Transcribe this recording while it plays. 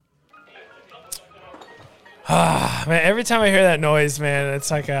Man, every time I hear that noise, man, it's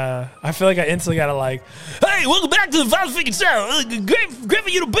like I feel like I instantly gotta like, hey, welcome back to the Father Freaking Show. Great for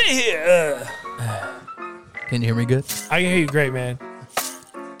you to be here. Can you hear me good? I can hear you great, man.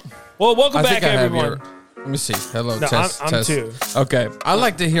 Well, welcome back, everyone. Let me see. Hello, No, test. I'm test. too. Okay, I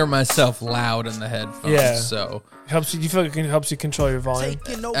like to hear myself loud in the headphones. Yeah. So Helps you. Do you feel like it helps you control your volume?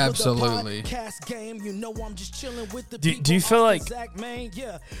 absolutely. Do you feel like?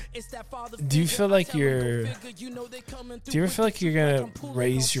 Do you feel like you're? Do you ever feel like you're gonna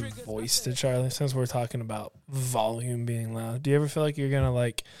raise your voice to Charlie? Since we're talking about volume being loud, do you ever feel like you're gonna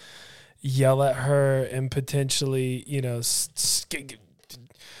like yell at her and potentially, you know,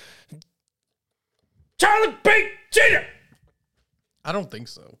 Charlie B. Jr. I don't think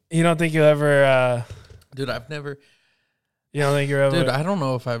so, You don't think you'll ever? dude. I've never. You don't think you're ever? Dude, I don't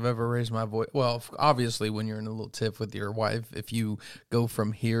know if I've ever raised my voice. Well, obviously, when you're in a little tiff with your wife, if you go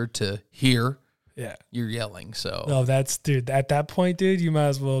from here to here, Yeah. you're yelling. So No, that's dude. At that point, dude, you might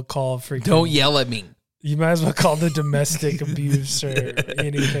as well call freaking. don't yell at me. You might as well call the domestic abuse or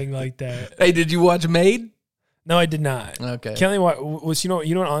anything like that. Hey, did you watch Maid? No, I did not. Okay. Kelly was, you know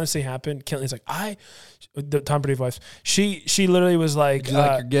what honestly happened? Kelly's like, the Tom Brady's wife. She literally was like, Did you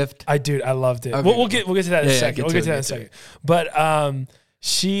like your gift? I loved it. Okay. We'll get to that in a second. We'll get to that in a second. But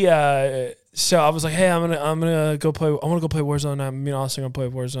she so I was like, hey, I'm gonna go play. I want to go play Warzone. Me and Austin gonna play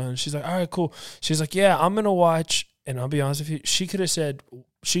Warzone. She's like, all right, cool. She's like, yeah, I'm gonna watch. And I'll be honest with you, she could have said.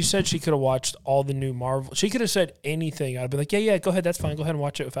 She said she could have watched all the new Marvel. She could have said anything. I'd be like, yeah, go ahead. That's fine. Go ahead and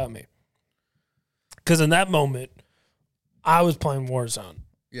watch it without me. Because in that moment, I was playing Warzone.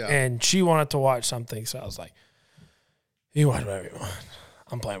 Yeah. And she wanted to watch something. So I was like, you watch whatever you want.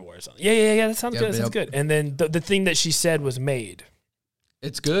 I'm playing Warzone. Yeah. That sounds good. That sounds good. And then the thing that she said was Made.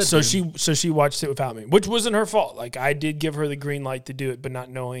 It's good. So dude. she watched it without me, which wasn't her fault. Like, I did give her the green light to do it, but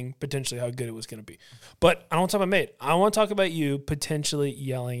not knowing potentially how good it was going to be. But I don't want to talk about Made. I want to talk about you potentially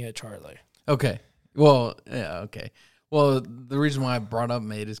yelling at Charlie. Okay. Well, yeah, okay. Well, the reason why I brought up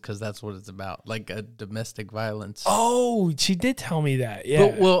Maid is because that's what it's about, like a domestic violence. Oh, she did tell me that.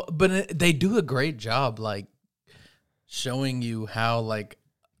 Yeah. But they do a great job, like showing you how like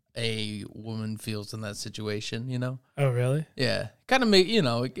a woman feels in that situation. You know? Oh, really? Yeah. Kind of make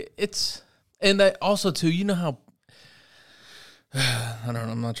it's, and I also too. You know how I don't know.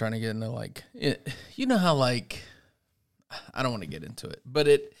 I'm not trying to get into like it. You know how like I don't want to get into it, but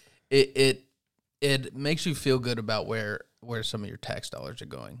it makes you feel good about where some of your tax dollars are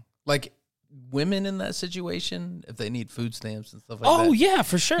going. Like women in that situation, if they need food stamps and stuff like that. Oh yeah,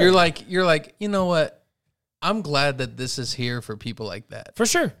 for sure. You're like, you know what? I'm glad that this is here for people like that. For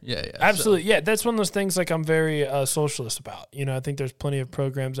sure. Yeah. Absolutely. So. Yeah, that's one of those things like I'm very socialist about. You know, I think there's plenty of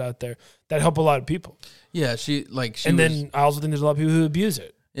programs out there that help a lot of people. Yeah, then I also think there's a lot of people who abuse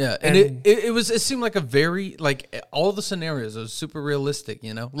it. Yeah, and it seemed like a very, like, all the scenarios are super realistic,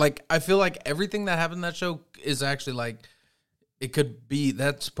 you know? Like, I feel like everything that happened in that show is actually, like, it could be,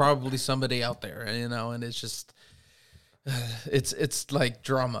 that's probably somebody out there, you know? And it's just, it's like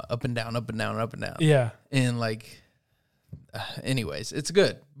drama, up and down, up and down, up and down. Yeah. And, like, anyways, it's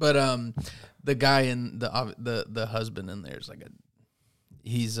good. But the guy and the husband in there is, like,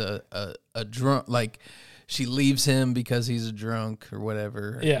 he's a drunk, like, she leaves him because he's a drunk or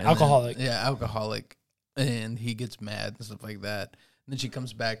whatever. Yeah, alcoholic. Alcoholic. And he gets mad and stuff like that. And then she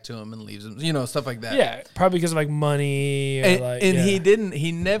comes back to him and leaves him, you know, stuff like that. Yeah, probably because of like money. Or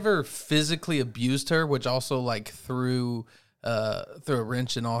he never physically abused her, which also like threw a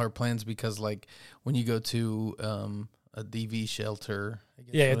wrench in all her plans because like when you go to a DV shelter.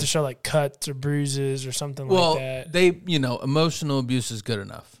 You have to show like cuts or bruises or something like that. Well, emotional abuse is good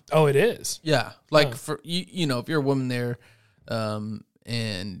enough. Oh, it is? Yeah. Like, for you know, if you're a woman there and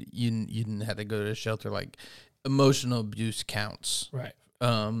you didn't have to go to a shelter, like, emotional abuse counts. Right.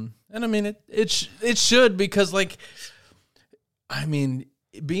 And, I mean, it should because, like, I mean,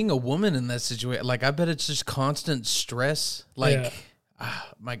 being a woman in that situation, like, I bet it's just constant stress. Like,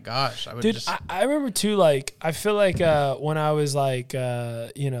 my gosh. I remember too, like, I feel like when I was like,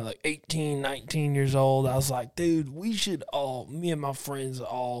 like 18, 19 years old, I was like, dude, we should me and my friends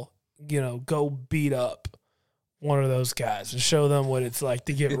all, go beat up one of those guys and show them what it's like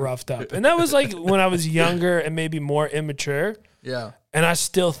to get roughed up. And that was like when I was younger and maybe more immature. Yeah. And I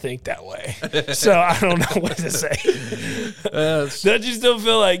still think that way. So I don't know what to say. Don't you still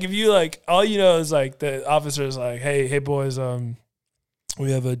feel like if you like, all you know is like the officer is like, hey boys,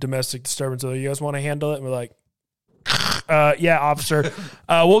 we have a domestic disturbance. You guys want to handle it? And we're like, yeah, officer.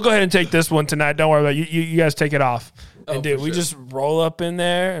 We'll go ahead and take this one tonight. Don't worry about it. You guys take it off. And dude, we just roll up in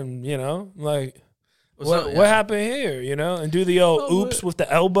there and, like, what happened here, and do the old oops with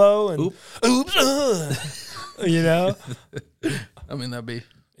the elbow and oops. You know? I mean, that'd be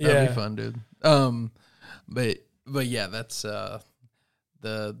fun, dude. But yeah, that's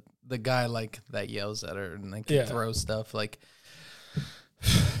the guy like that yells at her and like throws stuff like.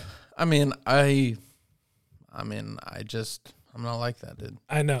 I'm not like that, dude.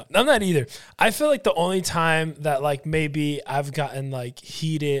 I know. I'm not either. I feel like the only time that like maybe I've gotten like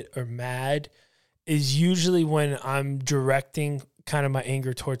heated or mad is usually when I'm directing kind of my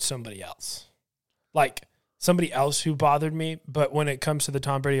anger towards somebody else. Like somebody else who bothered me, but when it comes to the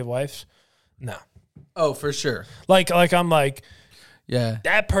Tom Brady of wives, no. Oh, for sure. Like I'm like, yeah,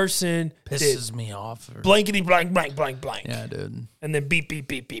 that person pisses me off. Blankety blank blank blank blank. Yeah, dude. And then beep beep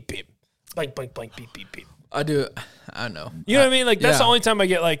beep beep beep. Blank blank blank beep beep beep. I do. I know. You know what I mean? Like that's the only time I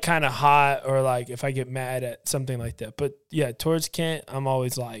get like kind of hot or like if I get mad at something like that. But yeah, towards Kent, I'm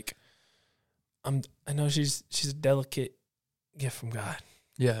always like, I know she's a delicate gift from God.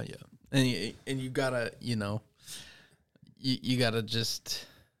 Yeah, and you gotta, you gotta just,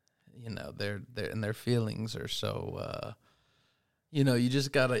 their feelings are so, you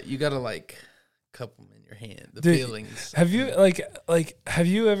just gotta like cup them in your hand. The feelings. Have you have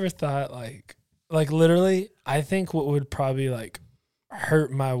you ever thought like literally? I think what would probably like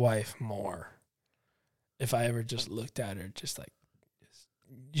hurt my wife more if I ever just looked at her, just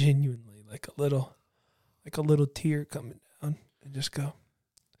genuinely like a little tear coming down and just go,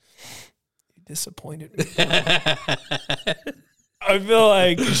 "You disappointed me." I feel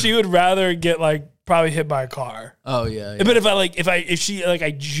like she would rather get like probably hit by a car. Oh yeah. But if she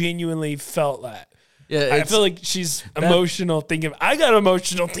I genuinely felt that. Yeah, I feel like she's emotional thinking. I got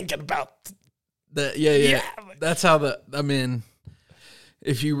emotional thinking about that. Yeah. That's how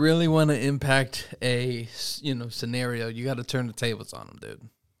if you really want to impact a scenario, you got to turn the tables on them, dude.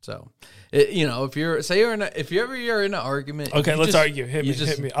 So, if you're in an argument, okay, let's argue.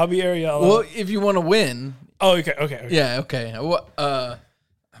 Hit me. I'll be Ariel. Well, if you want to win. Oh, okay. Yeah, okay. Well, I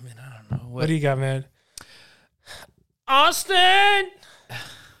don't know. What do you got, man? Austin!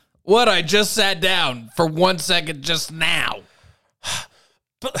 What? I just sat down for 1 second just now.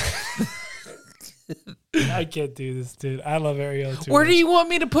 I can't do this, dude. I love Ariel too. Where do you want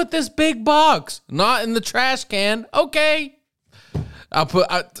me to put this big box? Not in the trash can. Okay.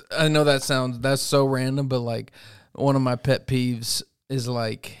 I know that's so random, but like one of my pet peeves is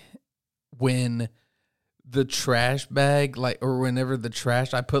like when the trash bag, or whenever the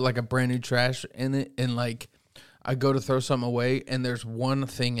trash, I put like a brand new trash in it and like I go to throw something away and there's one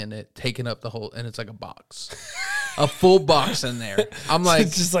thing in it taking up the whole, and it's like a box, a full box in there. I'm like,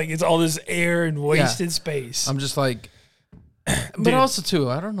 it's just like, it's all this air and wasted space. I'm just like, but also too,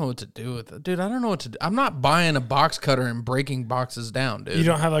 I don't know what to do with it, dude. I don't know what to do. I'm not buying a box cutter and breaking boxes down, dude. You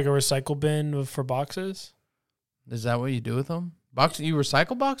don't have like a recycle bin for boxes? Is that what you do with them? You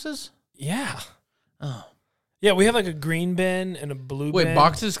recycle boxes? Yeah. Oh. Yeah, we have like a green bin and a blue bin. Wait,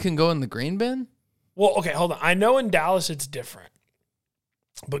 boxes can go in the green bin? Well, okay, hold on. I know in Dallas it's different.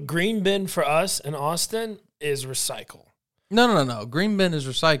 But green bin for us in Austin is recycle. No. Green bin is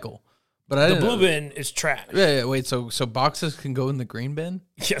recycle. But the blue bin is trash. Yeah, wait, so boxes can go in the green bin?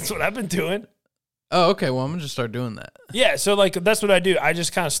 Yeah, that's what I've been doing. Oh, okay, well, I'm going to just start doing that. Yeah, so like that's what I do. I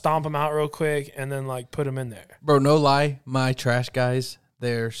just kind of stomp them out real quick and then like put them in there. Bro, no lie, my trash guys,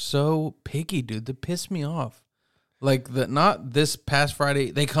 they're so picky, dude. They piss me off. Like, not this past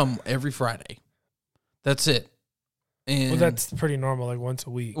Friday. They come every Friday. That's it. And well, that's pretty normal, like once a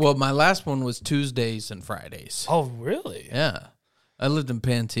week. Well, my last one was Tuesdays and Fridays. Oh, really? Yeah. I lived in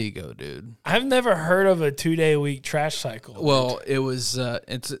Pantego, dude. I've never heard of a 2-day-a-week trash cycle. Well, it was,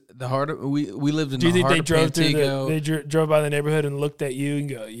 it's the heart of, we lived in the heart of Pantego. Do you think they drove by the neighborhood and looked at you and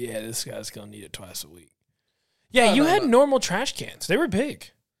go, yeah, this guy's going to need it twice a week? Yeah, you had normal trash cans. They were big.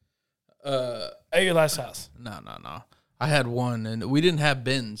 At your last house? No. I had one, and we didn't have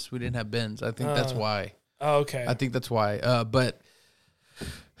bins. I think that's why. Oh, okay. I think that's why. But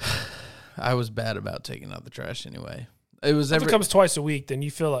I was bad about taking out the trash anyway. If it comes twice a week, then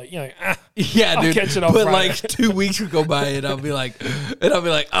you feel like, yeah, I'll dude. Catch it on but Friday. Like 2 weeks would go by, and I'll be like,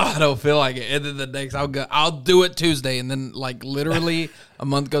 oh, I don't feel like it. And then the next, I'll do it Tuesday, and then like literally a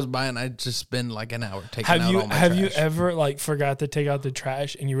month goes by, and I just spend like an hour taking out all my trash. Have you ever like forgot to take out the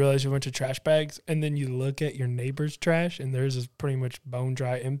trash, and you realize you went to trash bags, and then you look at your neighbor's trash, and theirs is pretty much bone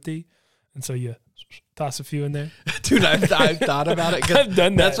dry empty, and so you toss a few in there? Dude, I've thought about it. I've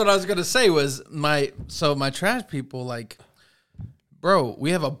done that. That's what I was gonna say. Was my trash people like, bro?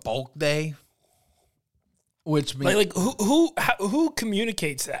 We have a bulk day, which means who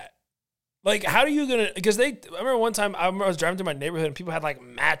communicates that? Like, how are you gonna? Because I remember one time I was driving through my neighborhood and people had like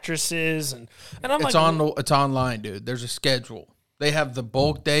mattresses and I'm it's like, it's online, dude. There's a schedule. They have the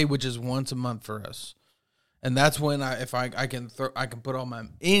bulk day, which is once a month for us. And that's when I can put all my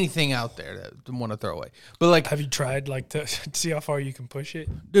anything out there that I want to throw away. But like, have you tried like to see how far you can push it?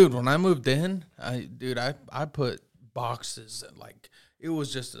 Dude, when I moved in, I put boxes and like it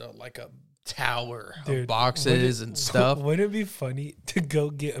was just like a tower of boxes and stuff. Wouldn't it be funny to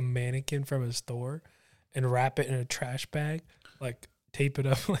go get a mannequin from a store and wrap it in a trash bag, like tape it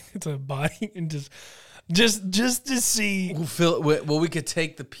up like it's a body, and just to see? We could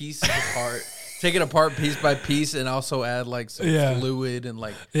take the pieces apart. Take it apart piece by piece, and also add like some fluid and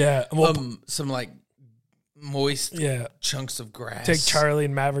like some like moist chunks of grass. Take Charlie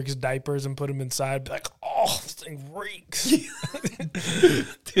and Maverick's diapers and put them inside. Be like, oh, this thing reeks.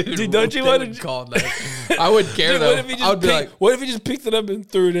 Dude, don't you want to call that? I would care though. What if you just picked it up and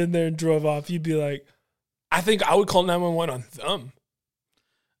threw it in there and drove off? You'd be like, I think I would call 911 on them.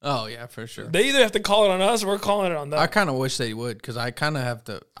 Oh, yeah, for sure. They either have to call it on us or we're calling it on them. I kind of wish they would because I kind of have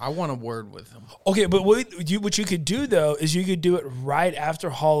to. I want a word with them. Okay, but what you could do, though, is you could do it right after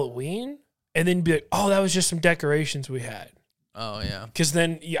Halloween and then be like, oh, that was just some decorations we had. Oh, yeah. Because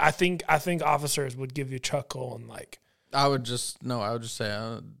then I think officers would give you a chuckle and like. I would just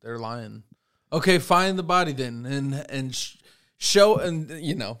say they're lying. Okay, find the body then and show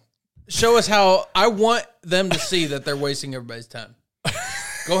us how I want them to see that they're wasting everybody's time.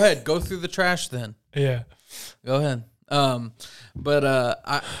 Go ahead. Go through the trash then. Yeah. Go ahead. I want to.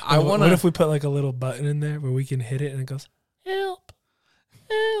 What if we put like a little button in there where we can hit it and it goes, help,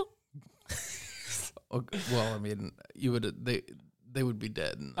 help. Well, I mean, they would be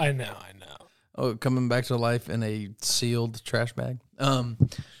dead. I know. Oh, coming back to life in a sealed trash bag.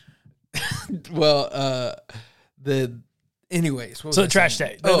 Anyways, so the trash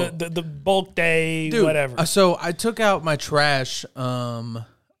day, the bulk day, dude, whatever. So I took out my trash.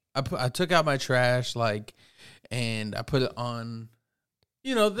 I took out my trash, like, and I put it on.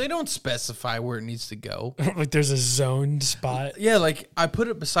 You know, they don't specify where it needs to go. Like there's a zoned spot. Yeah, like I put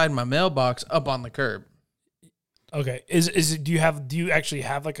it beside my mailbox, up on the curb. Okay, do you actually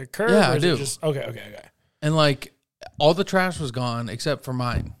have like a curb? Yeah, or I do. Okay. And like all the trash was gone except for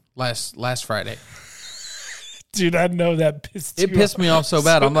mine last Friday. Dude, I know that pissed you off. It pissed me off so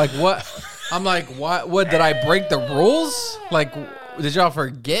bad. I'm like, what? What? Did I break the rules? Like, did y'all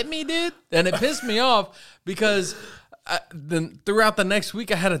forget me, dude? And it pissed me off because then throughout the next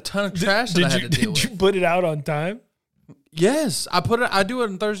week, I had a ton of trash that I had to deal with. Did you put it out on time? Yes, I do it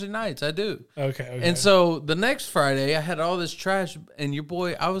on Thursday nights. I do. Okay. And so the next Friday, I had all this trash, and your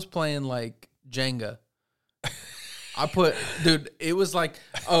boy, I was playing like Jenga. It was like,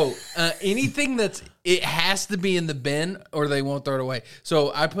 anything it has to be in the bin or they won't throw it away.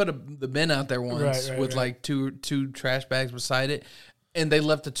 So I put the bin out there once with like two trash bags beside it, and they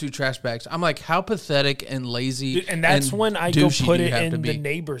left the 2 trash bags. I'm like, how pathetic and lazy. Dude, and that's when I go put it in the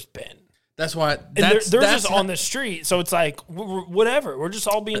neighbor's bin. That's why. They're just on the street, so it's like whatever. We're just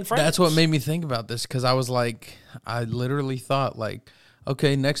all being friends. That's what made me think about this because I was like, I literally thought like,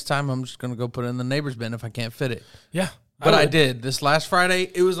 okay, next time I'm just gonna go put it in the neighbor's bin if I can't fit it. Yeah, but I did this last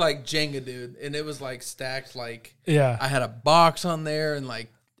Friday. It was like Jenga, dude, and it was like stacked. Like, I had a box on there and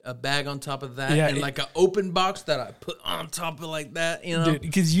like a bag on top of that, and like an open box that I put on top of like that. You know, dude,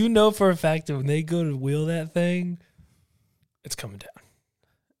 because you know for a fact that when they go to wheel that thing, it's coming down.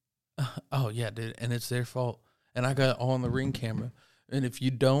 Oh yeah, dude, and it's their fault. And I got it all on the Ring camera. And if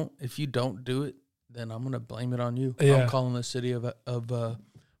you don't do it, then I'm gonna blame it on you. Yeah. I'm calling the city of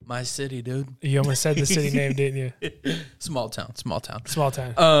my city, dude. You almost said the city name, didn't you? Small town.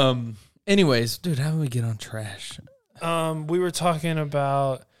 Anyways, dude, how do we get on trash? We were talking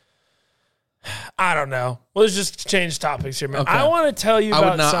about. I don't know. Let's just change topics here, man. Okay. I want to tell you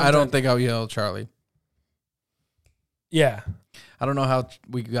about something. I don't think I'll yell Charlie. Yeah. I don't know how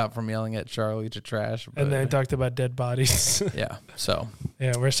we got from yelling at Charlie to trash. And then talked about dead bodies. Yeah, so.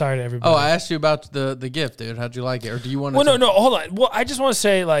 Yeah, we're sorry to everybody. Oh, I asked you about the gift, dude. How'd you like it? Or do you want to... Well, no, hold on. Well, I just want to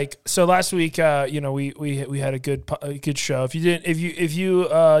say, like, so last week, we had a good show. If you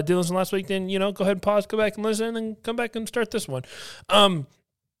didn't listen last week, then, go ahead and pause, go back and listen, and then come back and start this one.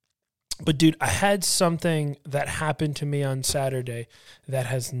 But, dude, I had something that happened to me on Saturday that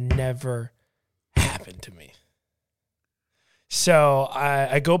has never happened to me. So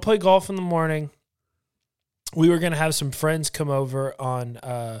I go play golf in the morning. We were gonna have some friends come over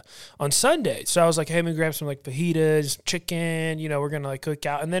on Sunday. So I was like, hey, let me grab some like fajitas, chicken. We're gonna like cook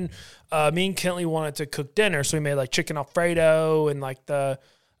out. And then me and Kentley wanted to cook dinner, so we made like chicken Alfredo and like the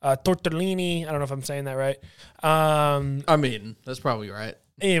tortellini. I don't know if I'm saying that right. I mean, that's probably right.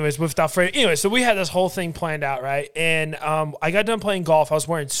 Anyways, with Alfredo. Anyway, so we had this whole thing planned out, right? And I got done playing golf. I was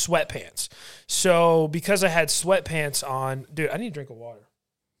wearing sweatpants. So because I had sweatpants on, dude, I need a drink of water.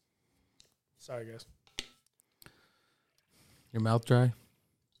 Sorry, guys. Your mouth dry?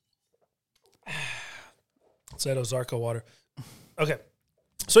 It's that Ozarka water. Okay.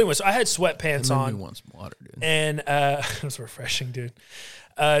 So anyway, I had sweatpants on. Want some water, dude. And it was refreshing, dude.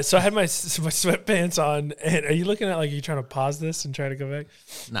 So I had my sweatpants on. And are you looking at like, are you trying to pause this and try to go back?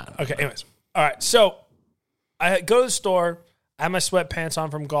 No. Okay, anyways. All right. So I go to the store. I had my sweatpants on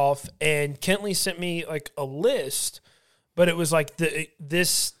from golf. And Kentley sent me like a list. But it was like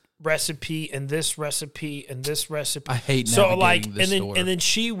this recipe and this recipe and this recipe. I hate navigating the store. And then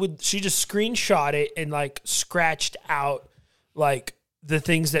she just screenshot it and like scratched out like the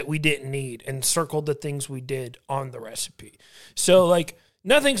things that we didn't need and circled the things we did on the recipe. So like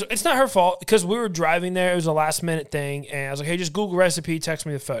it's not her fault because we were driving there. It was a last minute thing. And I was like, hey, just Google recipe, text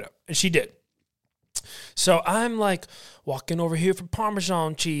me the photo. And she did. So I'm like walking over here for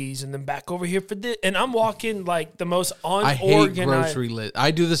Parmesan cheese and then back over here for this. And I'm walking like the most unorganized. I hate grocery list.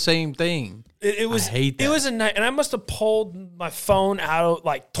 I do the same thing. I hate that. It was a night. And I must have pulled my phone out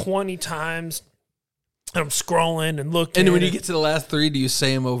like 20 times. And I'm scrolling and looking. And when you get to the last 3, do you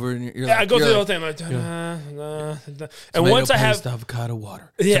say them over? And you're I go through the whole thing. I'm like, and once I have avocado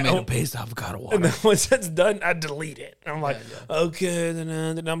water, tomato paste avocado water, and then once that's done, I delete it. And I'm like, okay,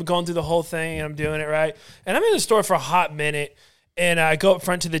 then I'm going through the whole thing and I'm doing it right. And I'm in the store for a hot minute, and I go up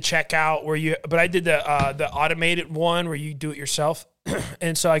front to the checkout but I did the automated one where you do it yourself.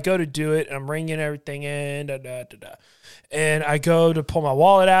 And so I go to do it, and I'm ringing everything in, and I go to pull my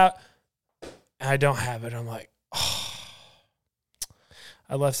wallet out. I don't have it. I'm like, oh,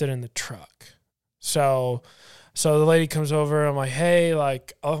 I left it in the truck. So the lady comes over. I'm like, hey,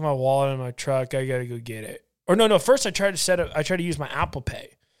 like, I left my wallet in my truck. I got to go get it. Or no. First I tried to use my Apple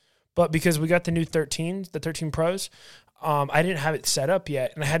Pay, but because we got the new 13s, the 13 Pros, I didn't have it set up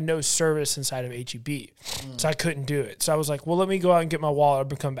yet, and I had no service inside of HEB, so I couldn't do it. So I was like, well, let me go out and get my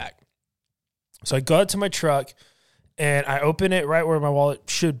wallet and come back. So I go out to my truck, and I open it right where my wallet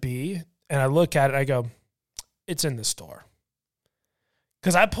should be. And I look at it, I go, it's in the store.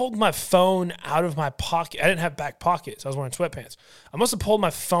 Because I pulled my phone out of my pocket. I didn't have back pockets. I was wearing sweatpants. I must have pulled my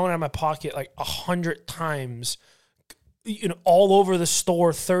phone out of my pocket like 100 times, all over the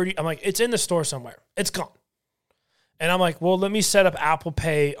store, 30. I'm like, it's in the store somewhere. It's gone. And I'm like, well, let me set up Apple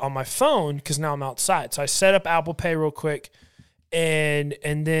Pay on my phone because now I'm outside. So I set up Apple Pay real quick. And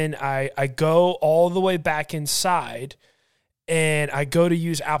then I go all the way back inside. And I go to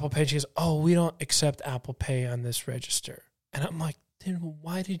use Apple Pay. She goes, oh, we don't accept Apple Pay on this register. And I'm like, then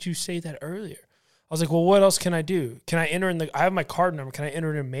why did you say that earlier? I was like, well, what else can I do? Can I enter I have my card number. Can I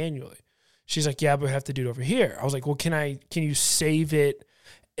enter it in manually? She's like, yeah, but we have to do it over here. I was like, well, can you save it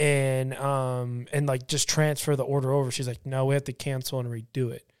and like just transfer the order over? She's like, no, we have to cancel and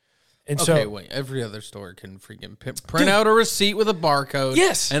redo it. And okay, wait, every other store can freaking print out a receipt with a barcode.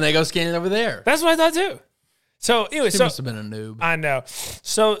 Yes. And they go scan it over there. That's what I thought too. So anyway, she must have been a noob. I know.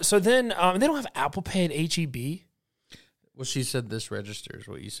 So then they don't have Apple Pay at HEB. Well, she said this registers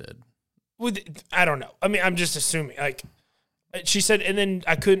what you said. Well, I don't know. I mean, I'm just assuming. Like she said, and then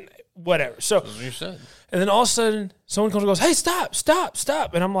I couldn't. Whatever. So that's what you said. And then all of a sudden, someone comes and goes, "Hey,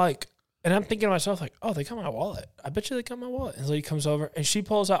 stop!" And I'm like, and I'm thinking to myself, like, "Oh, they got my wallet. I bet you they got my wallet." And the lady comes over and she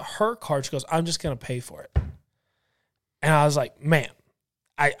pulls out her card. She goes, "I'm just gonna pay for it." And I was like, "Ma'am,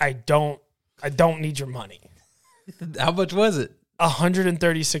 I don't need your money." How much was it?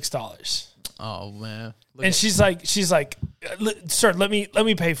 $136. Oh man! And she's like, "Sir, let me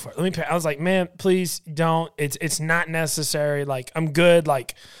pay for it. Let me pay." I was like, "Man, please don't. It's not necessary. Like, I'm good.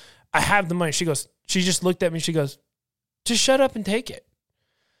 Like, I have the money." She just looked at me. She goes, "Just shut up and take it."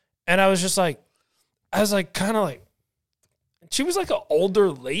 And I was kind of like, she was like an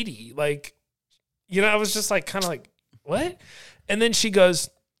older lady. Like, I was just like, kind of like, what? And then she's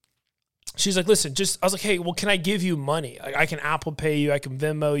like, listen, I was like, hey, well, can I give you money? Like, I can Apple Pay you. I can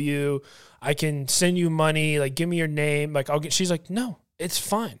Venmo you. I can send you money. Like, give me your name. Like, she's like, no, it's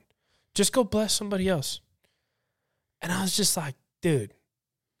fine. Just go bless somebody else. And I was just like, dude,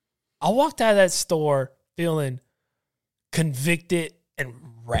 I walked out of that store feeling convicted and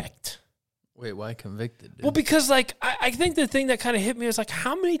wrecked. Wait, why convicted, dude? Well, because, like, I think the thing that kind of hit me was, like,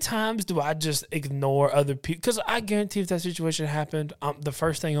 how many times do I just ignore other people? Because I guarantee if that situation happened, the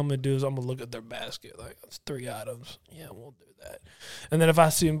first thing I'm going to do is I'm going to look at their basket. Like, it's 3 items. Yeah, we'll do that. And then if I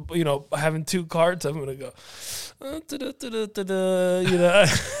see them, having 2 carts, I'm going to go, I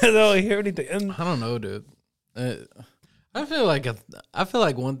don't hear anything. And I don't know, dude. I feel like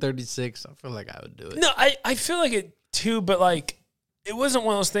 136. I feel like I would do it. No, I feel like it, too, but, like, it wasn't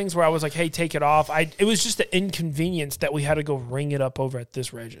one of those things where I was like, hey, take it off. It was just the inconvenience that we had to go ring it up over at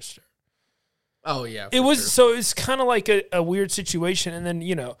this register. Oh, yeah. It was, so it's kind of like a weird situation. And then,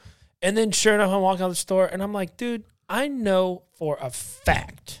 and then sure enough, I'm walking out of the store and I'm like, dude, I know for a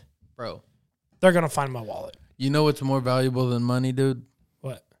fact, bro, they're going to find my wallet. You know what's more valuable than money, dude?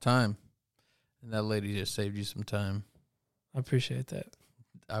 What? Time. And that lady just saved you some time. I appreciate that.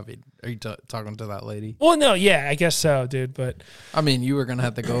 I mean, are you talking to that lady? Well, no, yeah, I guess so, dude. But I mean, you were going to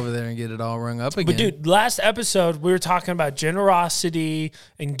have to go over there and get it all rung up again. But, dude, last episode, we were talking about generosity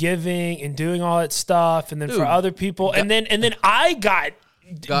and giving and doing all that stuff. And then for other people. And then I got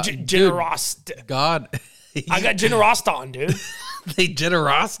generous. God. I got generosed on, dude. They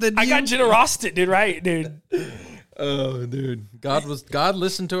generosed you? I got generosed, dude, right, dude. Oh, dude. God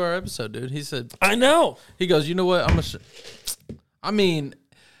listened to our episode, dude. He said, I know. He goes, you know what? I mean,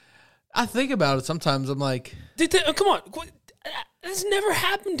 I think about it sometimes. I'm like, dude, come on. That's never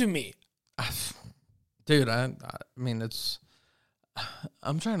happened to me. Dude, I mean,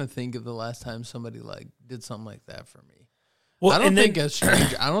 I'm trying to think of the last time somebody like did something like that for me. Well, I don't think a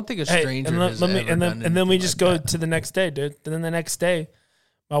stranger has ever done and then we just go to the next day, dude. And then the next day,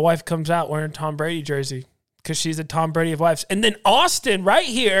 my wife comes out wearing a Tom Brady jersey because she's a Tom Brady of wives. And then Austin, right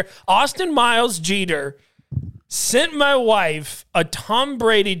here, Austin Miles Jeter sent my wife a Tom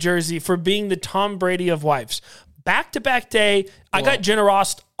Brady jersey for being the Tom Brady of wives. Back-to-back day, I got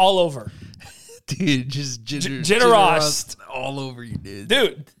generosed all over. Dude, just generosed all over you,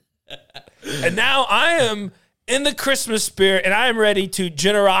 dude. And now I am in the Christmas spirit, and I am ready to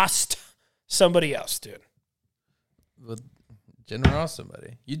generosed somebody else, dude. With generosed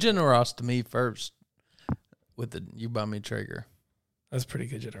somebody. You generosed me first with you bought me Traeger. That's pretty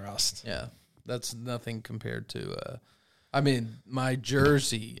good generosed. Yeah. That's nothing compared to I mean, my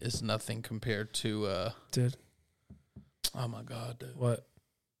jersey is nothing compared to dude. Oh my God, dude. What?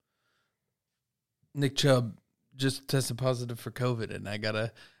 Nick Chubb just tested positive for COVID, and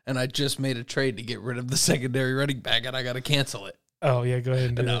I just made a trade to get rid of the secondary running back, and I gotta cancel it. Oh yeah, go ahead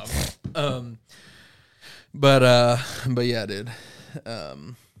and do that. But yeah, dude.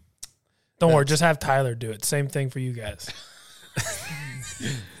 Don't worry, just have Tyler do it. Same thing for you guys.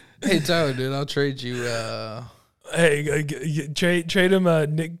 Hey Tyler, dude, I'll trade you. Hey, trade him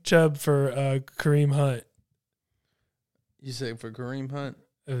Nick Chubb for Kareem Hunt. You say for Kareem Hunt?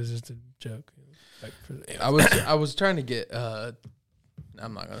 It was just a joke. I was trying to get. I'm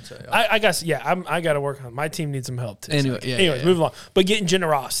not gonna tell you. I guess I got to work on it. My team needs some help too. Anyway, move along. But getting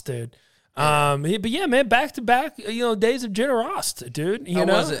generous, dude. But yeah, man, back to back, days of generous, dude.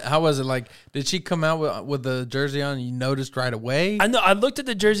 How was it? Like, did she come out with the jersey on and you noticed right away? I know. I looked at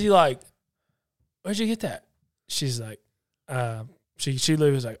the jersey like, where'd you get that? She's like, she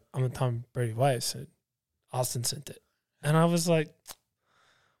literally was like, I'm a Tom Brady wife. Said Austin sent it, and I was like,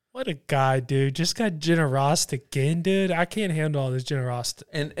 what a guy, dude. Just got generous again, dude. I can't handle all this generosity.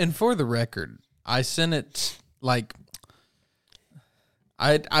 And for the record, I sent it like.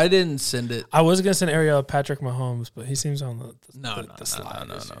 I didn't send it. I was gonna send Ariel Patrick Mahomes, but he seems on the slide.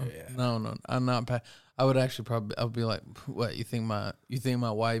 No. I'm not. I would actually I would be like, what you think my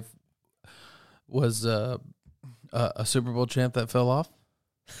wife was a Super Bowl champ that fell off?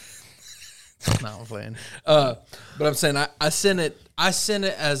 No, I'm playing. But I'm saying I sent it. I sent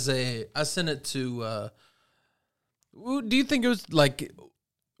it to. Do you think it was like?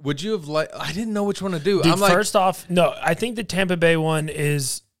 Would you have I didn't know which one to do. Dude, first off, no. I think the Tampa Bay one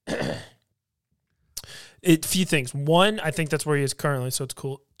is a few things. One, I think that's where he is currently, so it's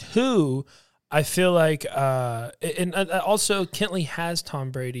cool. Two, I feel like, and also Kentley has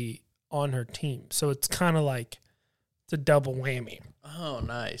Tom Brady on her team, so it's kind of like it's a double whammy. Oh,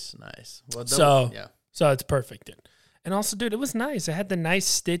 nice. Well, so it's perfect, dude. And also, dude, it was nice. It had the nice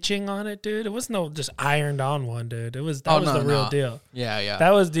stitching on it, dude. It was no just ironed on one, dude. That was the real deal. Yeah.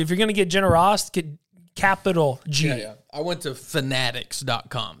 That was, if you're going to get generous, get capital G. Yeah. I went to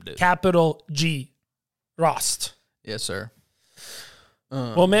fanatics.com, dude. Capital G. Rost. Yes, sir.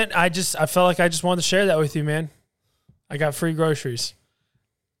 Well, man, I felt like I just wanted to share that with you, man. I got free groceries.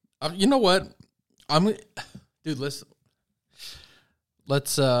 You know what? Dude, listen.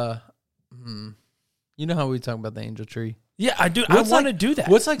 Let's, you know how we talk about the angel tree? Yeah, I do. I want to do that.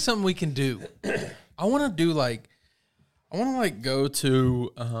 What's like something we can do? I want to do go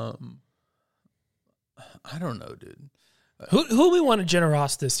to, I don't know, dude. Who we want to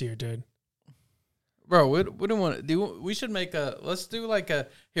generous this year, dude? Bro, we don't want to do. We should make let's do like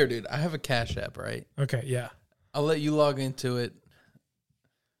here, dude. I have a Cash App, right? Okay, yeah. I'll let you log into it.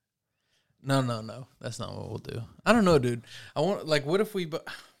 No. That's not what we'll do. I don't know, dude. I want, like, what if we...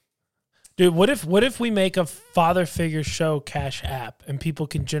 Dude, what if we make a father figure show Cash App and people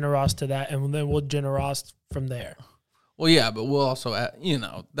can generous to that, and then we'll generous from there? Well, yeah, but we'll also,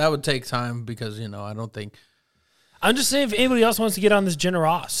 that would take time because, I don't think... I'm just saying if anybody else wants to get on this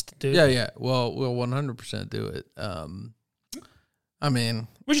generosity, dude. Yeah. Well, we'll 100% do it. I mean,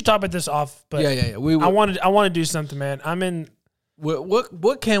 we should talk about this off. But yeah. I want to do something, man. I'm in.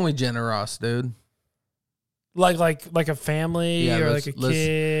 What can we generous, dude? Like a family or like a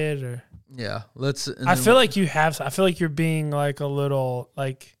kid or. Yeah, let's. I feel like you have. I feel like you're being like a little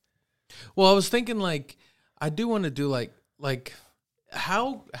like. Well, I was thinking like I do want to do like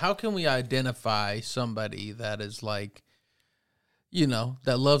how can we identify somebody that is like, you know,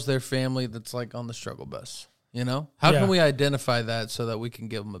 that loves their family that's like on the struggle bus. You know, how can we identify that so that we can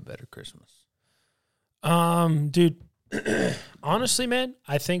give them a better Christmas? Dude, honestly, man,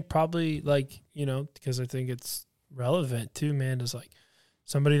 I think probably like, you know, because I think it's relevant too, man, is like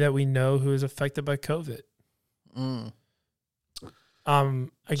somebody that we know who is affected by COVID.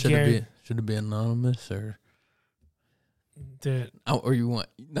 Should it be anonymous or? Dude. Oh, or you want?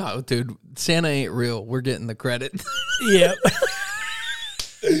 No, dude, Santa ain't real. We're getting the credit. Yep.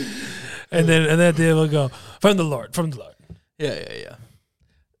 And then they will go from the Lord. Yeah.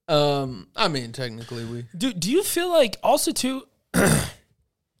 I mean, technically we do you feel like also too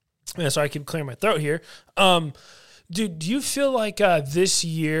man, sorry, I keep clearing my throat here. Dude, do you feel like this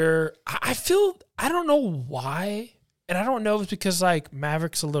year I don't know why, and I don't know if it's because like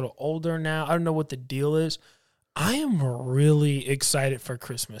Maverick's a little older now. I don't know what the deal is. I am really excited for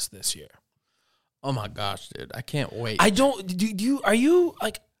Christmas this year. Oh my gosh, dude. I can't wait. Are you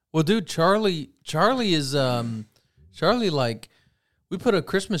like? Well, dude, Charlie is Charlie, like, we put a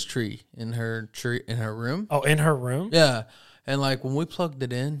Christmas tree in her room. Oh, in her room? Yeah. And like when we plugged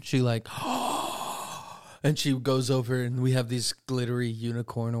it in, she like and she goes over and we have these glittery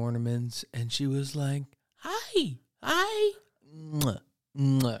unicorn ornaments and she was like, Hi. Mwah,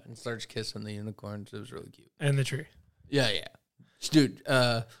 mwah, and starts kissing the unicorns. It was really cute. And the tree. Yeah. Dude,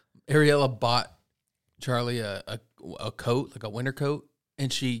 Ariella bought Charlie a coat, like a winter coat.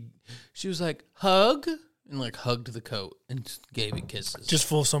 And she was like, hug, and like hugged the coat and gave it kisses. Just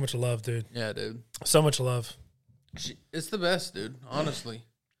full of so much love, dude. Yeah, dude. So much love. It's the best, dude, honestly.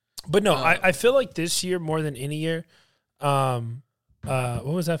 But no, I feel like this year more than any year, what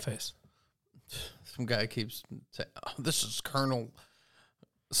was that face? Some guy keeps saying, oh, this is Colonel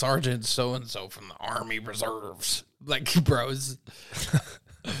Sergeant so-and-so from the Army Reserves. Like, bros.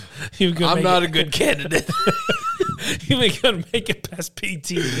 I'm not a good candidate. You ain't gonna make it past PT,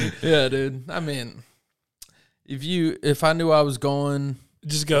 dude. Yeah, dude. I mean, if I knew I was going,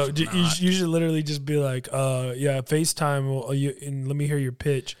 just go. You should literally just be like, yeah, FaceTime and let me hear your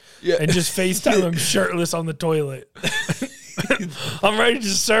pitch. Yeah. And just FaceTime him shirtless on the toilet. I'm ready to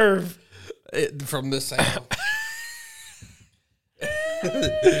serve. From this angle.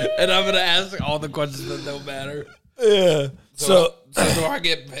 And I'm gonna ask all the questions that don't matter. Yeah. So do I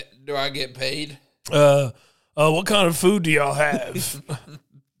get paid? What kind of food do y'all have?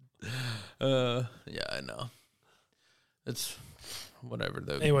 Yeah, I know. It's whatever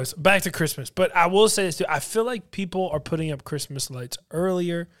though. Anyways, back to Christmas. But I will say this too. I feel like people are putting up Christmas lights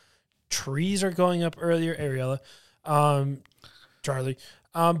earlier. Trees are going up earlier. Ariella, Charlie.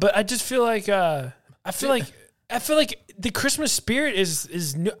 But I just feel like I feel like the Christmas spirit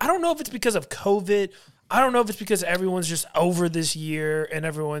is new. I don't know if it's because of COVID. I don't know if it's because everyone's just over this year and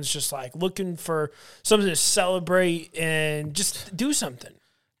everyone's just like looking for something to celebrate and just do something.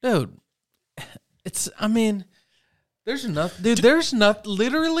 Dude, there's enough. Dude, there's enough.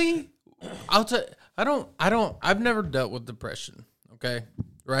 Literally, I'll tell I've never dealt with depression, okay?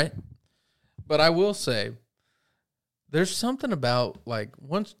 Right? But I will say, there's something about, like,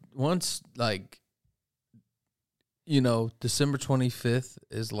 once like, you know, December 25th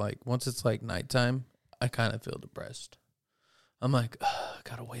is like, once it's like nighttime, I kind of feel depressed. I'm like, I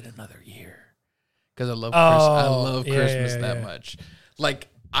gotta wait another year because I love Christmas that much. Like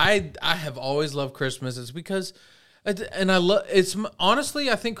I have always loved Christmas. It's because, and I love it's honestly.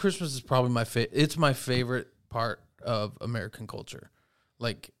 I think Christmas is probably it's my favorite part of American culture.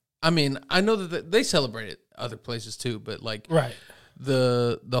 Like, I mean, I know that they celebrate it other places too, but like, right.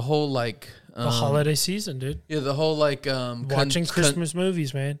 The whole like the holiday season, dude. Yeah, the whole like watching Christmas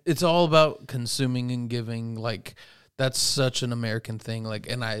movies, man. It's all about consuming and giving. Like, that's such an American thing. Like,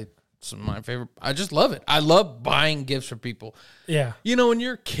 and it's my favorite. I just love it. I love buying gifts for people. Yeah, you know, when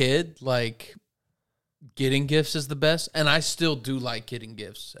you're a kid, like, getting gifts is the best, and I still do like getting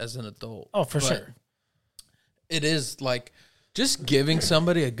gifts as an adult. Oh, for sure. It is like just giving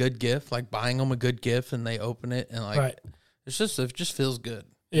somebody a good gift, like buying them a good gift, and they open it, and like. Right. It just feels good.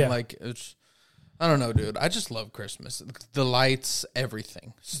 Yeah. Like, I don't know, dude. I just love Christmas. The lights,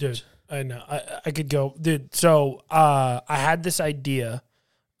 everything. Dude, I know. I could go. Dude, so I had this idea.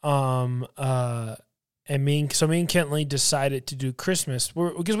 And And me and Kentley decided to do Christmas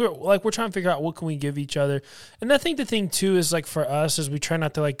because we're trying to figure out what can we give each other. And I think the thing too is like for us is we try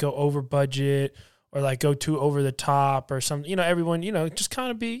not to like go over budget or like go too over the top or something. Everyone, just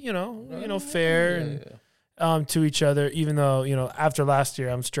kind of be, fair and to each other, even though, after last year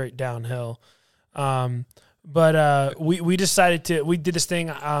I'm straight downhill. But we decided we did this thing,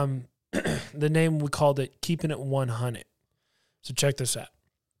 the name we called it Keeping It 100. So check this out.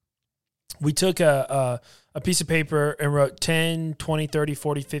 We took a piece of paper and wrote 10, 20, 30,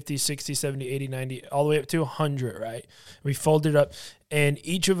 40, 50, 60, 70, 80, 90, all the way up to 100, right? We folded it up, and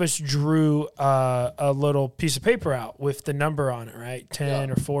each of us drew a little piece of paper out with the number on it, right?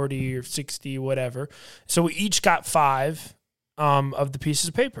 10 or 40 or 60, whatever. So we each got 5 of the pieces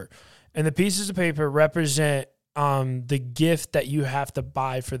of paper. And the pieces of paper represent the gift that you have to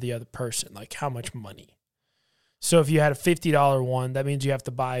buy for the other person, like how much money. So if you had a $50 one, that means you have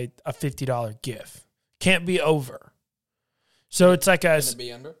to buy a $50 gift. Can't be over. So it's like a... Can it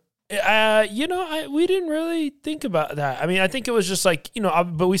be under? We didn't really think about that. I mean, I think it was just like,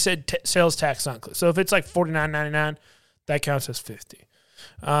 but we said sales tax not included. So if it's like $49.99, that counts as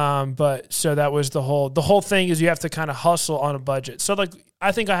 $50. But so that was the whole thing is you have to kind of hustle on a budget. So like,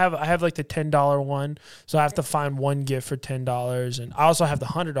 I think I have like the $10 one. So I have to find one gift for $10. And I also have the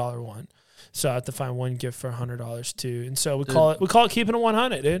 $100 one. So I have to find one gift for $100 too. And so we call it Keeping It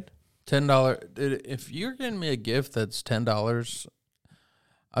 100, dude. $10. Dude, if you're getting me a gift that's $10,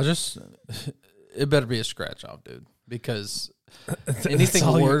 it better be a scratch off, dude. Because anything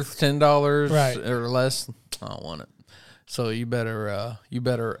worth $10 or less, I don't want it. So you better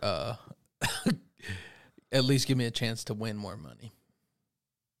at least give me a chance to win more money.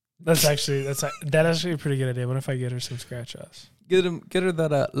 That's actually a pretty good idea. What if I get her some scratch offs? Get her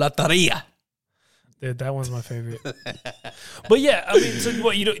that loteria. Dude, that one's my favorite. But yeah, I mean, so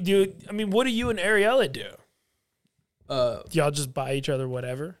what you do? I mean, what do you and Ariella do? Do y'all just buy each other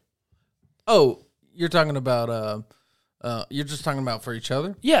whatever? Oh, you're talking about you're just talking about for each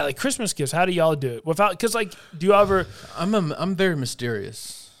other? Yeah, like Christmas gifts. How do y'all do it? Because like, do you ever? I'm very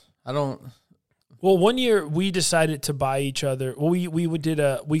mysterious. I don't. Well, one year we decided to buy each other. Well,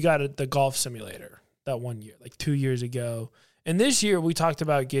 we got the golf simulator that one year, like 2 years ago. And this year we talked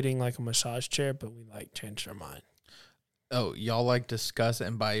about getting like a massage chair, but we like changed our mind. Oh, y'all like discuss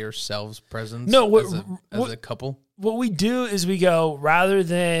and buy yourselves presents? No, as a couple. What we do is we go, rather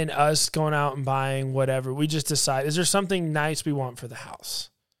than us going out and buying whatever, we just decide, is there something nice we want for the house?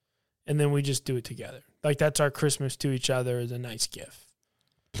 And then we just do it together. Like that's our Christmas to each other as a nice gift.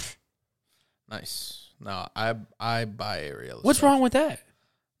 Nice. No, I buy Ariella. What's wrong with that?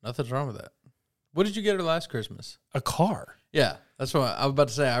 Nothing's wrong with that. What did you get her last Christmas? A car. Yeah, that's what I was about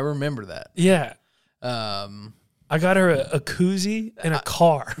to say. I remember that. Yeah. I got her a koozie and a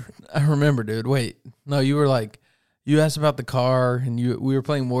car. I remember, dude. Wait. No, you were like, you asked about the car, and we were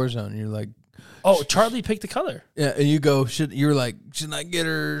playing Warzone, and you're like, oh, Charlie picked the color. Yeah, and you were like, should I get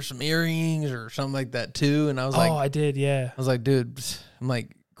her some earrings or something like that too? And I was like, oh, I did, yeah. I was like, dude, I'm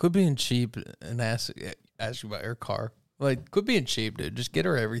like, quit being cheap and ask you about her car. Like, quit being cheap, dude. Just get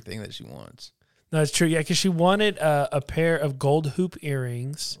her everything that she wants. No, it's true. Yeah, because she wanted a pair of gold hoop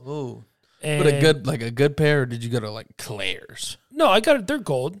earrings. Oh, but a good pair. Or did you go to like Claire's? No, I got it. They're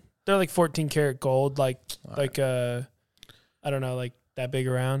gold. They're like 14 karat gold. I don't know, like that big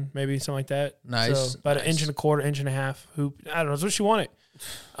around, maybe something like that. Nice. So about an inch and a quarter, inch and a half hoop. I don't know. That's what she wanted.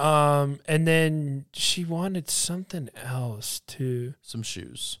 And then she wanted something else too. Some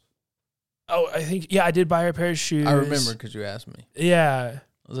shoes. Oh, I think I did buy her a pair of shoes. I remember because you asked me. Yeah.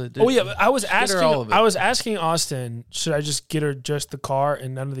 Like, I was asking Austin, should I just get her just the car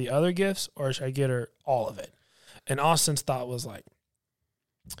and none of the other gifts, or should I get her all of it? And Austin's thought was like,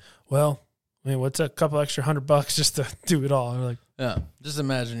 well, I mean, what's a couple extra $100 just to do it all? I'm like, yeah, just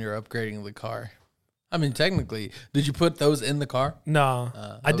imagine you're upgrading the car. I mean, technically, did you put those in the car? No,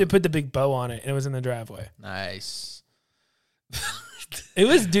 I did put the big bow on it, and it was in the driveway. Nice. It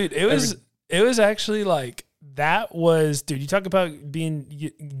was, dude. It was actually like. That was, dude, you talk about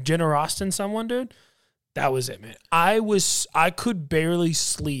being generous in someone, dude. That was it, man. I could barely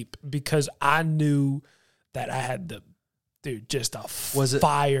sleep because I knew that I had just a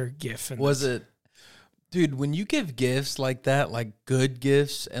fire gift. Dude, when you give gifts like that, like good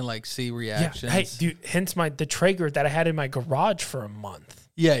gifts and like see reactions. Yeah, hey, dude, hence the Traeger that I had in my garage for a month.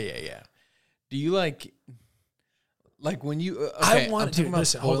 Yeah. Do you like when you, okay, I'm talking about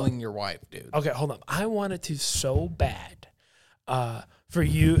spoiling your wife, dude. Okay, hold on. I wanted to so bad for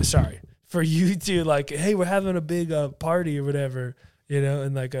you to like, hey, we're having a big party or whatever. you know,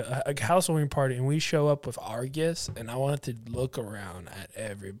 and like a housewarming party, and we show up with our gifts, and I wanted to look around at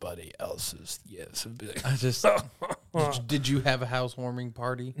everybody else's gifts and be like, I just did you have a housewarming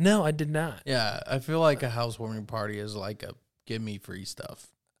party? No, I did not. Yeah, I feel like a housewarming party is like a give me free stuff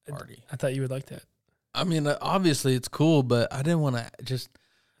party. I thought you would like that. I mean, obviously it's cool, but I didn't want to just.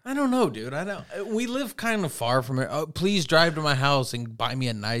 I don't know, dude. We live kind of far from it. Oh, please drive to my house and buy me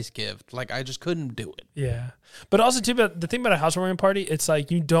a nice gift. Like, I just couldn't do it. Yeah. But also, too, the thing about a housewarming party, it's like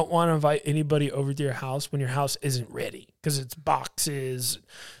you don't want to invite anybody over to your house when your house isn't ready because it's boxes,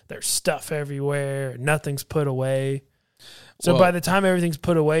 there's stuff everywhere, nothing's put away. So by the time everything's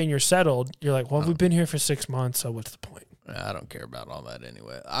put away and you're settled, you're like, well, we've been here for 6 months, so what's the point? I don't care about all that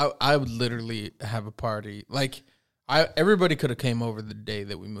anyway. I would literally have a party. Like, everybody could have came over the day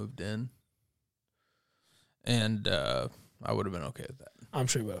that we moved in, and I would have been okay with that. I'm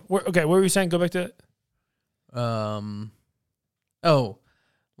sure you would. Okay, what were you saying? Go back to it.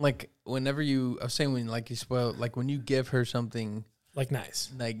 Like whenever I was saying when like you spoil, like when you give her something like nice,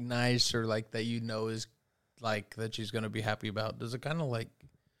 or like that is like that she's gonna be happy about. Does it kind of like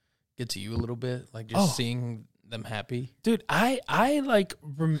get to you a little bit, like just seeing them happy? Dude, I like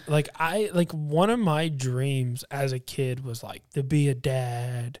one of my dreams as a kid was like to be a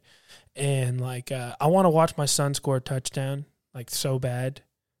dad, and like I want to watch my son score a touchdown like so bad.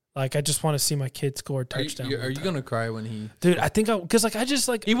 Like I just want to see my kid score a touchdown. Are you gonna cry when he? Dude, I think because like I just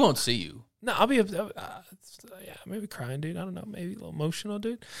like he won't see you. No, I'll be maybe crying, dude. I don't know, maybe a little emotional,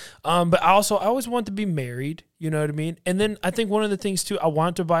 dude. But I always want to be married. You know what I mean? And then I think one of the things too, I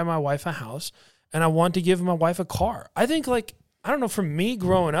want to buy my wife a house. And I want to give my wife a car. I think, like, I don't know, for me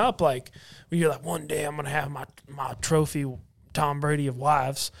growing up, like, when you're like, one day I'm going to have my trophy Tom Brady of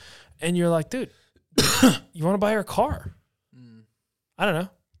wives. And you're like, dude, you want to buy her a car? I don't know.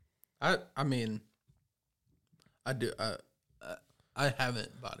 I mean, I do. I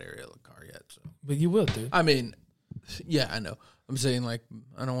haven't bought Ariel a car yet. So. But you will, dude. I mean, yeah, I know. I'm saying, like,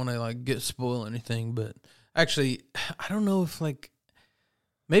 I don't want to, like, spoil anything. But actually, I don't know if, like,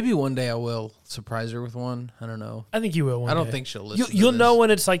 maybe one day I will surprise her with one. I don't know. I think you will. I don't think she'll listen. You'll know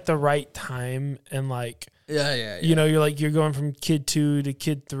when it's like the right time, and like yeah. You know, you're going from kid 2 to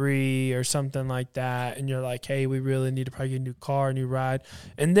kid 3 or something like that, and you're like, hey, we really need to probably get a new car, a new ride,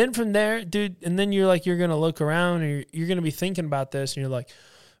 and then from there, dude, and then you're like, you're gonna look around and you're gonna be thinking about this, and you're like,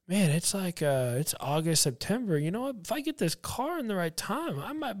 man, it's like it's August, September. You know what? If I get this car in the right time,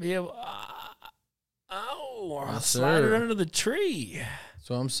 I might be able. I'll slide it under the tree. That's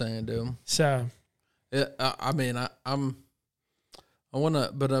what I'm saying, dude. So, yeah, I mean, I want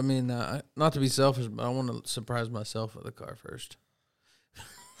to, but I mean, not to be selfish, but I want to surprise myself with a car first.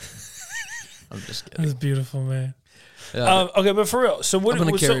 I'm just kidding. That's beautiful, man. Yeah, okay, but for real, so what? I'm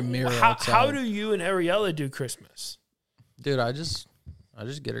gonna carry a mirror outside. How do you and Ariella do Christmas? Dude, I just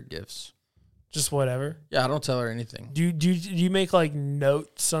get her gifts. Just whatever. Yeah, I don't tell her anything. Do you make like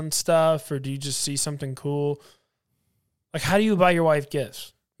notes on stuff, or do you just see something cool? Like, how do you buy your wife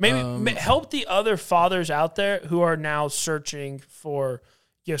gifts? Maybe help the other fathers out there who are now searching for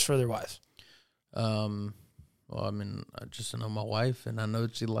gifts for their wives. Well, I mean, I just know my wife, and I know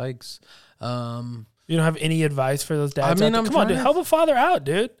what she likes. You don't have any advice for those dads? I mean, come on, dude, help a father out,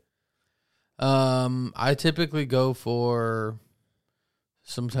 dude. I typically go for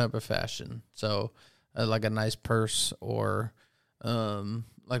some type of fashion, so like a nice purse, or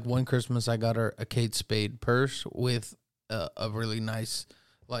like one Christmas I got her a Kate Spade purse with a really nice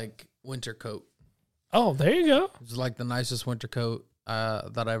like winter coat. Oh, there you go. It was like the nicest winter coat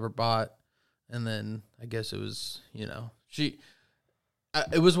that I ever bought, and then I guess it was, you know,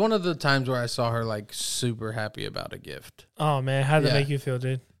 it was one of the times where I saw her like super happy about a gift. Oh man, how did that make you feel,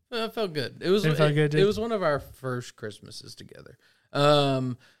 dude? It felt good. It felt good, dude? It was one of our first Christmases together.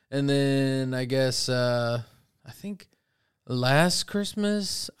 And then I guess I think last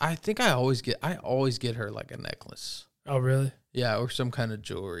Christmas, I always get her like a necklace. Oh really? Yeah, or some kind of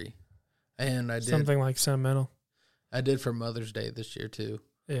jewelry. And I did something like sentimental. I did for Mother's Day this year too.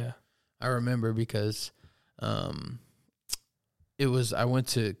 Yeah. I remember because it was, I went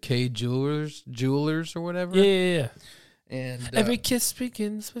to K Jewelers or whatever. Yeah. And every kiss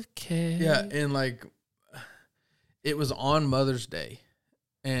begins with K. Yeah, and like it was on Mother's Day,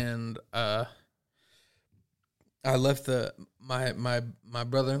 and I left my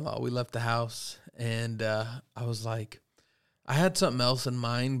brother-in-law. We left the house, and I was like, I had something else in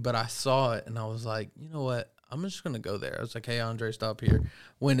mind, but I saw it, and I was like, you know what? I'm just gonna go there. I was like, hey, Andre, stop here.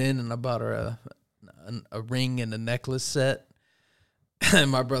 Went in, and I bought her a ring and a necklace set.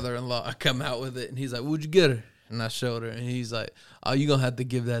 And my brother-in-law, I come out with it, and he's like, what'd you get her? And I showed her, and he's like, oh, you're going to have to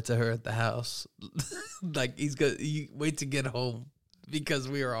give that to her at the house. Like, you wait to get home. because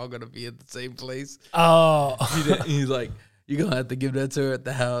we were all going to be at the same place. Oh. He's like, you're going to have to give that to her at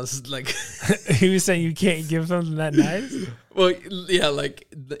the house. Like, he was saying you can't give something that nice? Well, yeah, like,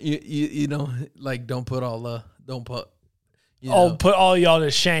 you know, like, don't put all the, don't put. Put all y'all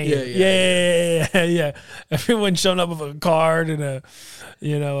to shame. Yeah. Everyone showing up with a card and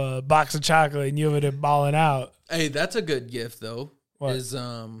a box of chocolate, and you over there balling out. Hey, that's a good gift though. What? Is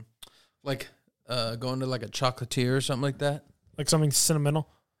like going to like a chocolatier or something like that? Like something sentimental?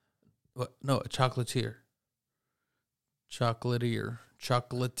 What? No, a chocolatier. Chocolatier.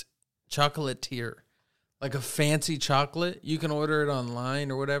 Chocolatier. Like a fancy chocolate. You can order it online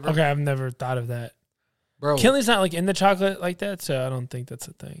or whatever. Okay, I've never thought of that. Bro. Kinley's not like in the chocolate like that, so I don't think that's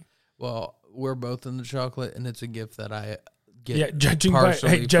a thing. Well, we're both in the chocolate, and it's a gift that I get. Yeah, judging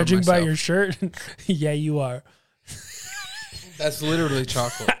by your shirt, yeah, you are. That's literally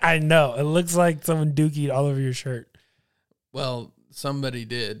chocolate. I know. It looks like someone dookied all over your shirt. Well, somebody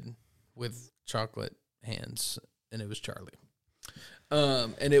did with chocolate hands, and it was Charlie.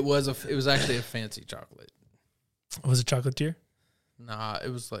 And it was actually a fancy chocolate. Was it chocolatier? Nah, it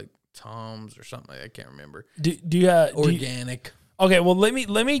was like Tom's or something. I can't remember. Do you organic? Okay, well let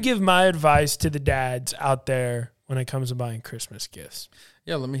me give my advice to the dads out there when it comes to buying Christmas gifts.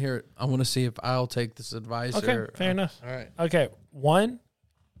 Yeah, let me hear it. I want to see if I'll take this advice. Okay, fair enough. All right. Okay, 1,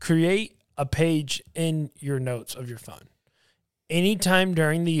 create a page in your notes of your phone. Anytime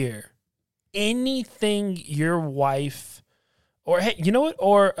during the year, anything your wife, or hey, you know what?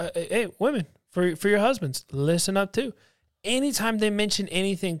 Or hey, women, for your husbands, listen up too. Anytime they mention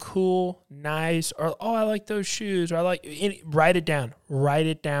anything cool, nice, or I like those shoes, or I like write it down.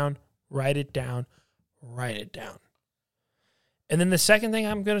 And then the second thing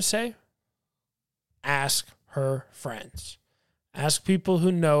I'm going to say, ask her friends. Ask people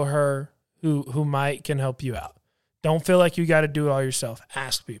who know her, who might can help you out. Don't feel like you got to do it all yourself.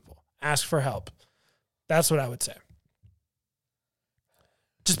 Ask people. Ask for help. That's what I would say.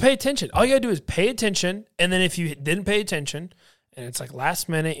 Just pay attention. All you got to do is pay attention, and then if you didn't pay attention, and it's like last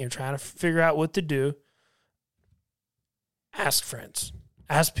minute, you're trying to figure out what to do, ask friends.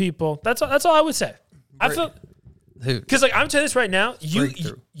 Ask people. That's all I would say. I feel... Because like I'm telling you this right now, you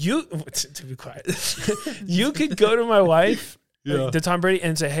to be quiet. You could go to my wife, to Tom Brady,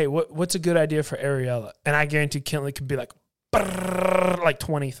 and say, "Hey, what's a good idea for Ariella?" And I guarantee Kinley could be like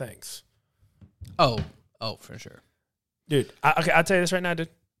 20 things. Oh, for sure, dude. I'll tell you this right now, dude.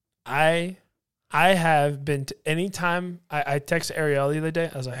 I have been to anytime I texted Ariella the other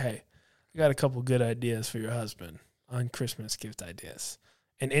day. I was like, "Hey, I got a couple good ideas for your husband on Christmas gift ideas."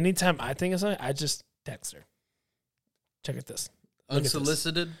 And anytime I think of something, I just text her. Check out this.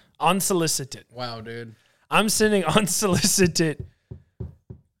 Unsolicited? Unsolicited. Wow, dude. I'm sending unsolicited.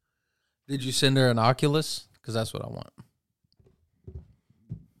 Did you send her an Oculus? Because that's what I want.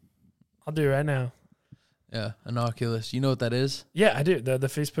 I'll do it right now. Yeah, an Oculus. You know what that is? Yeah, I do. The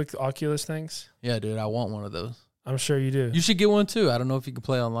Facebook Oculus things. Yeah, dude, I want one of those. I'm sure you do. You should get one too. I don't know if you can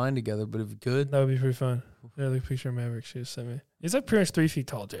play online together, but if you could. That would be pretty fun. Yeah, look, picture of Maverick she just sent me. He's like pretty much 3 feet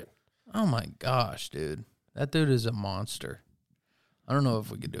tall, dude. Oh my gosh, dude. That dude is a monster. I don't know if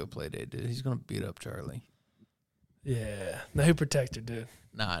we could do a play date, dude. He's going to beat up Charlie. Yeah. No, he'll protect her, dude.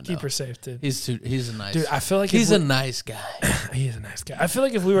 Nah, Keep her safe, dude. He's a nice dude. I feel like he's a nice guy. He is a nice guy. I feel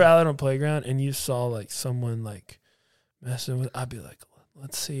like if we were out on a playground and you saw like someone like messing with, I'd be like,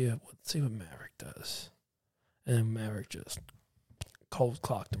 let's see what Maverick does. And then Maverick just cold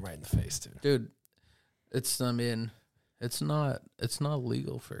clocked him right in the face, dude. Dude, it's not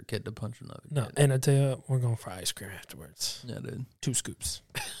legal for a kid to punch another kid. No, and I tell you what, we're going for ice cream afterwards. Yeah, dude. 2 scoops.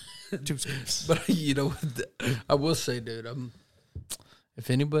 2 scoops. But you know, I will say, dude, if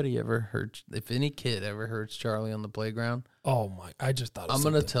any kid ever hurts Charlie on the playground, I just thought of I'm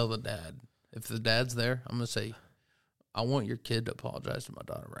gonna tell the dad. If the dad's there, I'm gonna say, I want your kid to apologize to my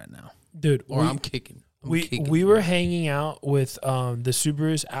daughter right now, dude. Or I'm kicking. We were hanging out with the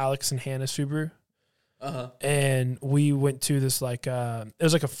Subarus, Alex and Hannah Subaru. And we went to this it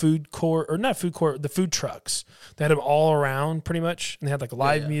was like a food court, or not food court, the food trucks. They had them all around pretty much, and they had like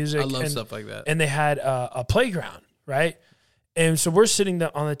live music. I love stuff like that. And they had a playground, right? And so we're sitting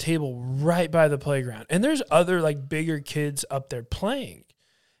on the table right by the playground, and there's other like bigger kids up there playing,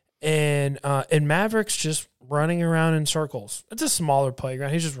 and Maverick's just running around in circles. It's a smaller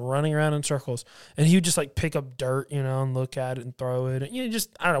playground. He's just running around in circles, and he would just like pick up dirt, and look at it and throw it. And,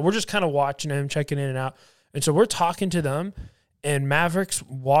 I don't know. We're just kind of watching him, checking in and out. And so we're talking to them, and Maverick's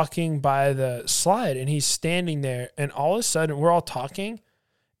walking by the slide, and he's standing there. And all of a sudden, we're all talking,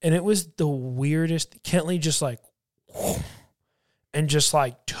 and it was the weirdest. Kentley just like, and just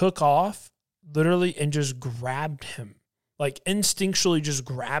like took off, literally, and just grabbed him. like instinctually just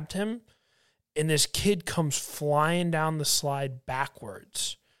grabbed him, and this kid comes flying down the slide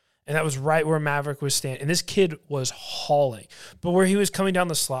backwards. And that was right where Maverick was standing. And this kid was hauling. But where he was coming down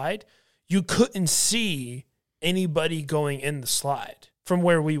the slide, you couldn't see anybody going in the slide from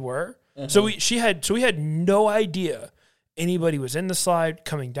where we were. Uh-huh. So we had no idea anybody was in the slide,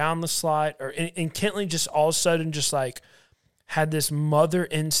 coming down the slide, and Kentley just all of a sudden just like had this mother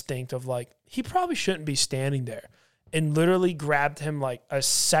instinct of like, he probably shouldn't be standing there, and literally grabbed him like a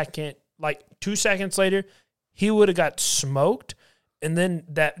second, like 2 seconds later, he would have got smoked, and then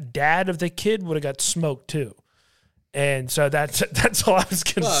that dad of the kid would have got smoked too. And so that's all I was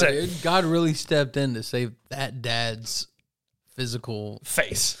going to say. Dude, God really stepped in to save that dad's physical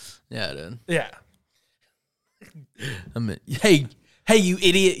face. Yeah, dude. Yeah. I mean, hey, you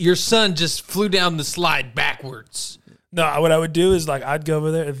idiot! Your son just flew down the slide backwards. No, what I would do is like I'd go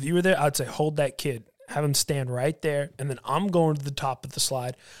over there. If you were there, I'd say hold that kid, have him stand right there, and then I'm going to the top of the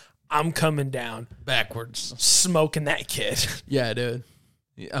slide. I'm coming down backwards, smoking that kid. Yeah, dude.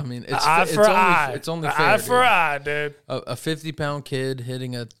 I mean, it's only fair. Eye for eye, dude. A 50-pound kid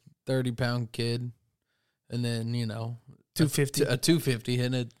hitting a 30-pound kid, and then 250. A 250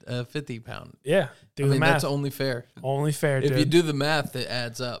 hitting a 50-pound. Yeah, do the math. That's only fair. Only fair. If dude. you do the math, it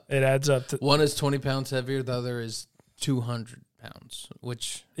adds up. It adds up. One is 20 pounds heavier. The other is 200 pounds.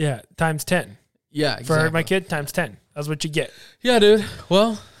 Which times 10. Yeah, exactly. For my kid, times 10. That's what you get. Yeah, dude.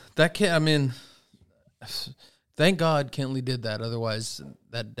 Well, that kid. I mean, thank God Kentley did that. Otherwise,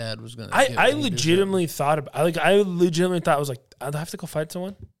 that dad was gonna. I legitimately thought about. I legitimately thought I was like, I'd have to go fight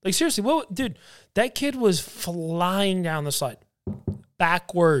someone. Like seriously, what, dude? That kid was flying down the slide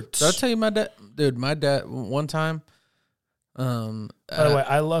backwards. Did I tell you my dad one time? By the way,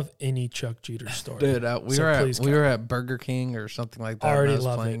 I love any Chuck Jeter story. Dude, we were at Burger King or something like that. Already when I was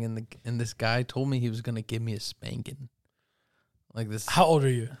love playing and this guy told me he was gonna give me a spanking. Like this. How old are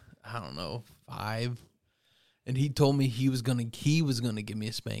you? I don't know, 5. And he told me he was gonna give me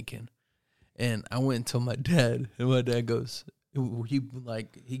a spanking. And I went and told my dad, and my dad goes,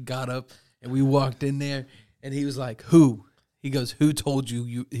 he got up and we walked in there, and he was like, "Who?" He goes, "Who told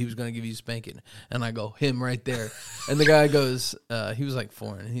you he was gonna give you a spanking?" And I go, "Him right there." And the guy goes, he was like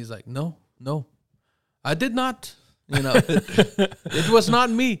foreign, and he's like, "No, I did not. It was not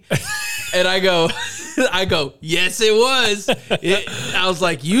me." And I go, "Yes, it was." I was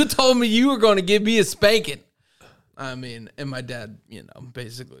like, "You told me you were going to give me a spanking." I mean, and my dad,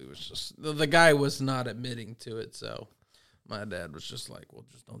 basically was just, the guy was not admitting to it. So my dad was just like, "Well,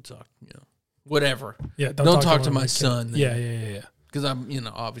 just don't talk, whatever. Yeah, don't talk to my son." Yeah. Because I'm,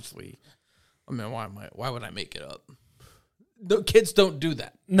 obviously, I mean, why would I make it up? The kids don't do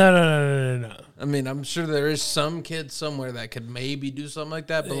that. No. I mean, I'm sure there is some kid somewhere that could maybe do something like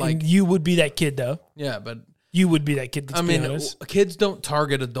that, but like, you would be that kid though. Yeah, but you would be that kid. That's kids don't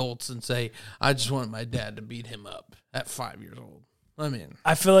target adults and say, "I just want my dad to beat him up" at 5 years old. I mean,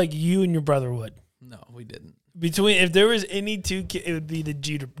 I feel like you and your brother would. No, we didn't. If there was any two kids, it would be the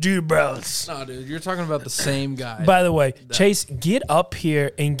Jeter brothers. No, dude, you're talking about the same guy. By the way, Chase, get up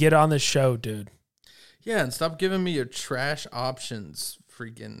here and get on the show, dude. Yeah, and stop giving me your trash options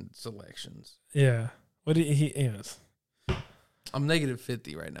freaking selections. Yeah. What did he is? I'm negative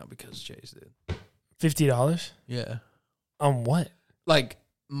 50 right now because Chase did. $50? Yeah. On what? Like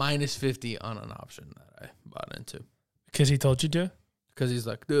minus 50 on an option that I bought into. Because he told you to? Because he's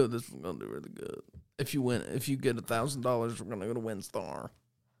like, "Dude, this is gonna do really good. If you get $1,000, we're gonna go to WinStar."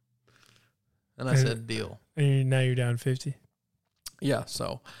 And I said, "Deal." And now you're down 50. Yeah,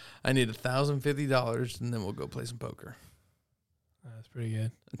 so I need $1,050, and then we'll go play some poker. That's pretty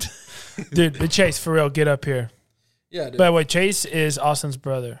good, dude. But Chase, for real, get up here. Yeah. Dude. By the way, Chase is Austin's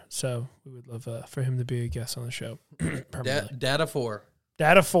brother, so we would love for him to be a guest on the show. Data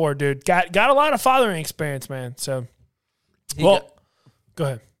 4, dude. Got a lot of fathering experience, man. So, go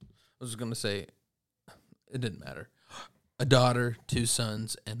ahead. I was gonna say, it didn't matter. A daughter, 2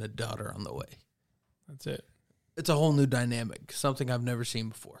 sons, and a daughter on the way. That's it. It's a whole new dynamic, something I've never seen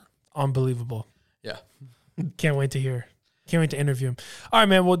before. Unbelievable. Yeah. Can't wait to hear. Can't wait to interview him. All right,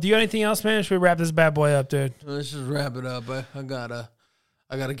 man. Well, do you have anything else, man? Should we wrap this bad boy up, dude? Let's just wrap it up. I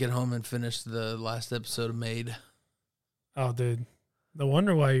gotta get home and finish the last episode of Made. Oh, dude. No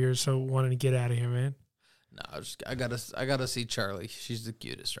wonder why you're so wanting to get out of here, man. No, I gotta see Charlie. She's the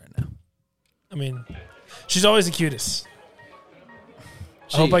cutest right now. I mean, she's always the cutest.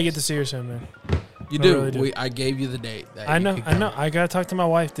 I hope I get to see her soon, man. You do. Really I gave you the date. I know. I gotta talk to my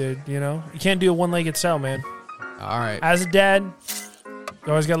wife, dude. You can't do a one-legged sell, man. All right. As a dad, you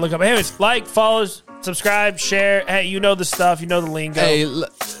always gotta look up. Anyways, like, follow, subscribe, share. Hey, you know the stuff. You know the lingo. Hey,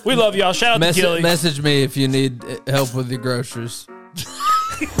 We love y'all. Shout out to Gilly. Message me if you need help with your groceries.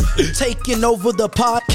 Taking over the podcast.